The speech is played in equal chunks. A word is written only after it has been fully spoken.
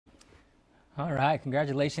All right,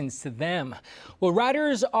 congratulations to them. Well,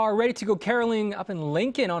 riders are ready to go caroling up in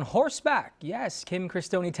Lincoln on horseback. Yes, Kim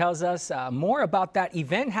Cristoni tells us more about that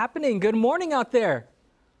event happening. Good morning out there.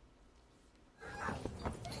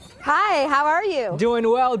 Hi, how are you? Doing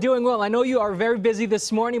well, doing well. I know you are very busy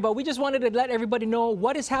this morning, but we just wanted to let everybody know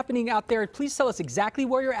what is happening out there. Please tell us exactly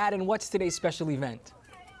where you're at and what's today's special event.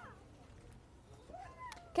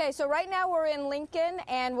 Okay, so right now we're in Lincoln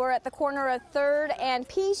and we're at the corner of 3rd and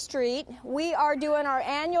P Street. We are doing our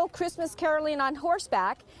annual Christmas caroling on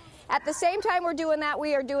horseback. At the same time we're doing that,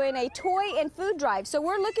 we are doing a toy and food drive. So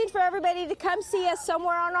we're looking for everybody to come see us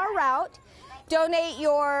somewhere on our route. Donate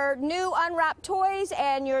your new unwrapped toys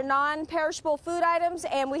and your non-perishable food items,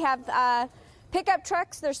 and we have pickup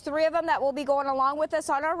trucks. There's 3 of them that will be going along with us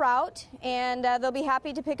on our route, and they'll be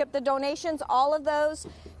happy to pick up the donations. All of those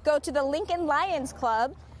go to the Lincoln Lions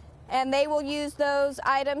Club, and they will use those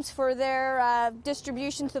items for their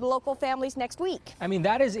distribution to the local families next week. I mean,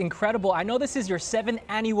 that is incredible. I know this is your 7th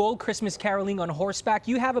annual Christmas caroling on horseback.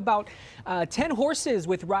 You have about 10 horses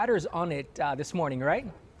with riders on it this morning, right?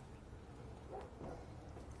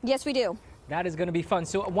 Yes, we do. That is going to be fun.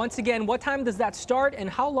 So once again, what time does that start, and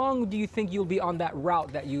how long do you think you'll be on that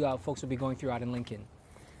route that you folks will be going through out in Lincoln?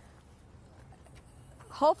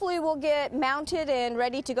 Hopefully we'll get mounted and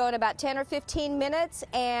ready to go in about 10 or 15 minutes,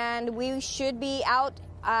 and we should be out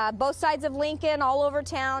both sides of Lincoln, all over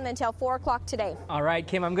town until 4 o'clock today. All right,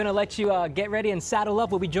 Kim, I'm going to let you get ready and saddle up.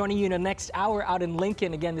 We'll be joining you in the next hour out in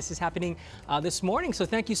Lincoln. Again, this is happening this morning, so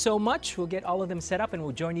thank you so much. We'll get all of them set up, and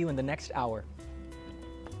we'll join you in the next hour.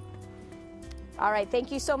 All right,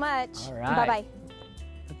 thank you so much. All right. Bye-bye.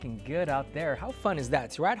 Looking good out there. How fun is that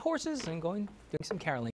to ride horses and doing some caroling?